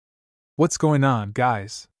What's going on,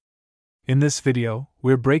 guys? In this video,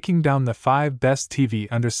 we're breaking down the 5 best TV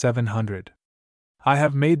under 700. I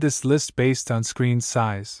have made this list based on screen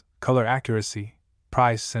size, color accuracy,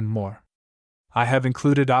 price, and more. I have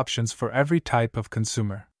included options for every type of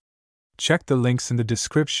consumer. Check the links in the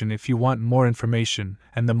description if you want more information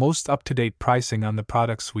and the most up-to-date pricing on the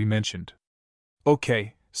products we mentioned.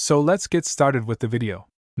 Okay, so let's get started with the video.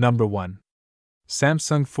 Number 1.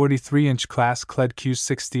 Samsung 43-inch Class QLED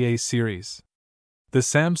Q60A Series. The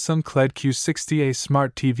Samsung QLED Q60A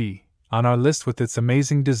Smart TV, on our list with its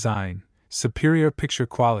amazing design, superior picture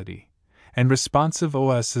quality, and responsive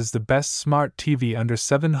OS, is the best smart TV under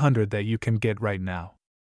 700 that you can get right now.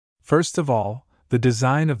 First of all, the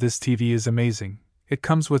design of this TV is amazing. It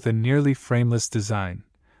comes with a nearly frameless design,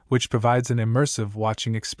 which provides an immersive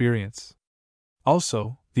watching experience.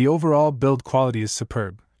 Also, the overall build quality is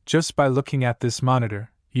superb. Just by looking at this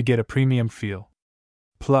monitor, you get a premium feel.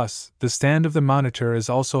 Plus, the stand of the monitor is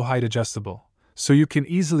also height adjustable, so you can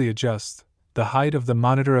easily adjust the height of the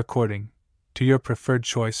monitor according to your preferred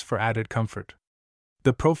choice for added comfort.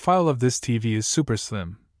 The profile of this TV is super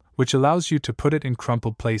slim, which allows you to put it in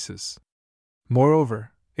crumpled places.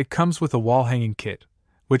 Moreover, it comes with a wall hanging kit,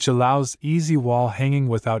 which allows easy wall hanging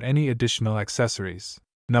without any additional accessories.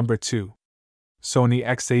 Number 2. Sony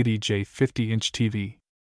X80J 50-inch TV.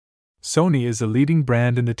 Sony is a leading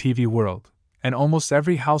brand in the TV world, and almost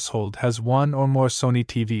every household has one or more Sony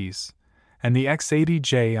TVs, and the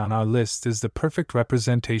X80J on our list is the perfect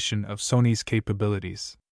representation of Sony's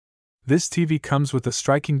capabilities. This TV comes with a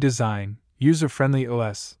striking design, user-friendly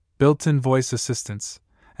OS, built-in voice assistants,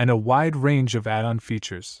 and a wide range of add-on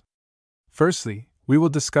features. Firstly, we will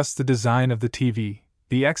discuss the design of the TV.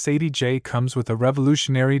 The X80J comes with a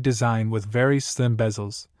revolutionary design with very slim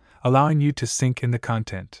bezels, allowing you to sink in the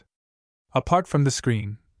content. Apart from the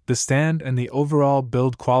screen, the stand and the overall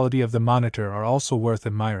build quality of the monitor are also worth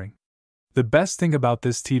admiring. The best thing about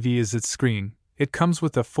this TV is its screen. It comes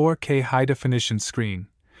with a 4K high-definition screen,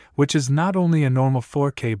 which is not only a normal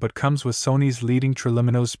 4K but comes with Sony's leading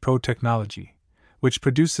Triluminos Pro technology, which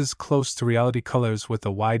produces close-to-reality colors with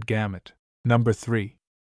a wide gamut. Number 3.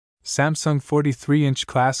 Samsung 43-inch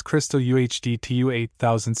Class Crystal UHD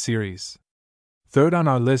TU8000 Series. Third on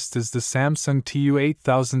our list is the Samsung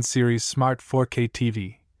TU8000 Series Smart 4K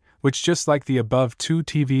TV, which, just like the above two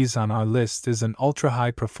TVs on our list, is an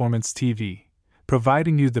ultra-high performance TV,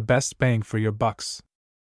 providing you the best bang for your bucks.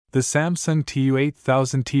 The Samsung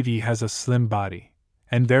TU8000 TV has a slim body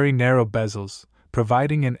and very narrow bezels,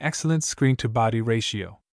 providing an excellent screen-to-body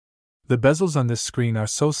ratio. The bezels on this screen are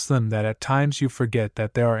so slim that at times you forget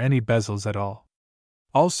that there are any bezels at all.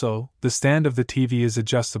 Also, the stand of the TV is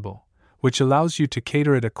adjustable, which allows you to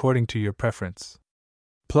cater it according to your preference.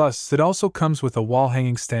 Plus, it also comes with a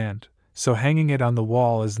wall-hanging stand, so hanging it on the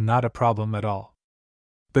wall is not a problem at all.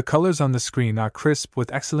 The colors on the screen are crisp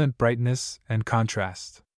with excellent brightness and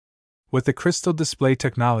contrast. With the crystal display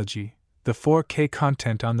technology, the 4K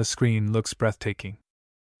content on the screen looks breathtaking.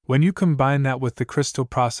 When you combine that with the crystal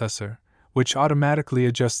processor, which automatically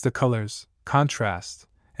adjusts the colors, contrast,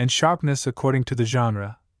 and sharpness according to the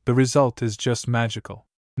genre, the result is just magical.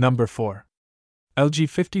 Number 4. LG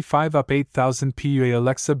 55UP 8000 PUA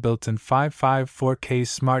Alexa built-in 5.5 4K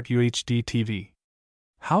Smart UHD TV.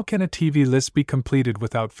 How can a TV list be completed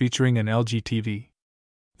without featuring an LG TV?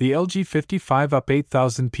 The LG 55UP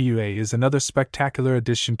 8000 PUA is another spectacular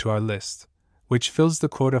addition to our list, which fills the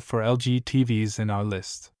quota for LG TVs in our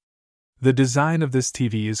list. The design of this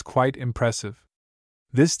TV is quite impressive.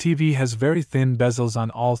 This TV has very thin bezels on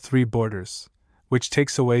all three borders, which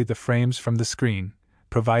takes away the frames from the screen,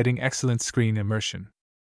 providing excellent screen immersion.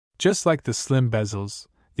 Just like the slim bezels,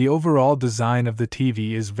 the overall design of the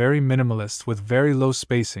TV is very minimalist with very low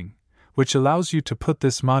spacing, which allows you to put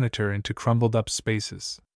this monitor into crumbled-up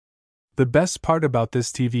spaces. The best part about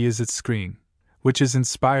this TV is its screen, which is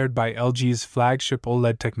inspired by LG's flagship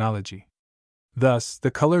OLED technology. Thus,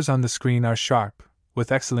 the colors on the screen are sharp,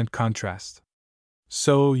 with excellent contrast.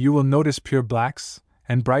 So, you will notice pure blacks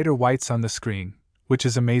and brighter whites on the screen, which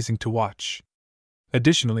is amazing to watch.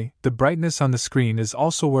 Additionally, the brightness on the screen is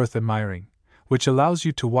also worth admiring, which allows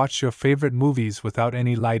you to watch your favorite movies without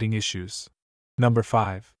any lighting issues. Number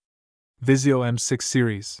 5. Vizio M6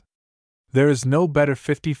 Series. There is no better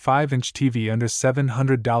 55-inch TV under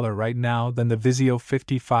 $700 right now than the Vizio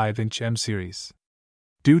 55-inch M Series.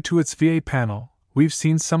 Due to its VA panel, we've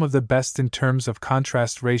seen some of the best in terms of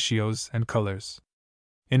contrast ratios and colors.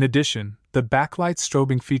 In addition, the backlight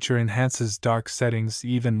strobing feature enhances dark settings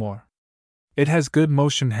even more. It has good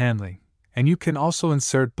motion handling, and you can also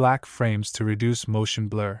insert black frames to reduce motion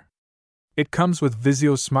blur. It comes with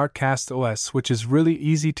Vizio SmartCast OS, which is really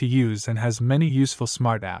easy to use and has many useful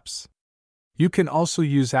smart apps. You can also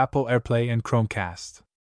use Apple AirPlay and Chromecast.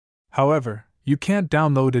 However, you can't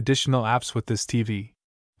download additional apps with this TV.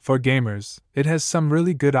 For gamers, it has some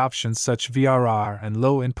really good options such VRR and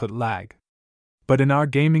low input lag. But in our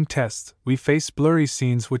gaming test, we face blurry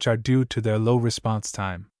scenes which are due to their low response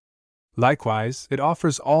time. Likewise, it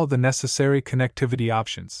offers all the necessary connectivity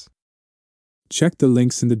options. Check the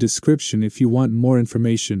links in the description if you want more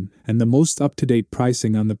information and the most up-to-date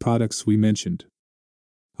pricing on the products we mentioned.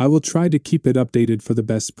 I will try to keep it updated for the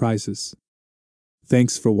best prices.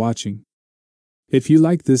 Thanks for watching. If you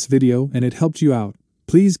liked this video and it helped you out,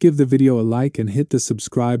 please give the video a like and hit the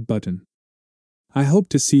subscribe button. I hope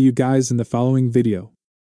to see you guys in the following video.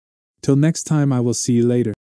 Till next time, I will see you later.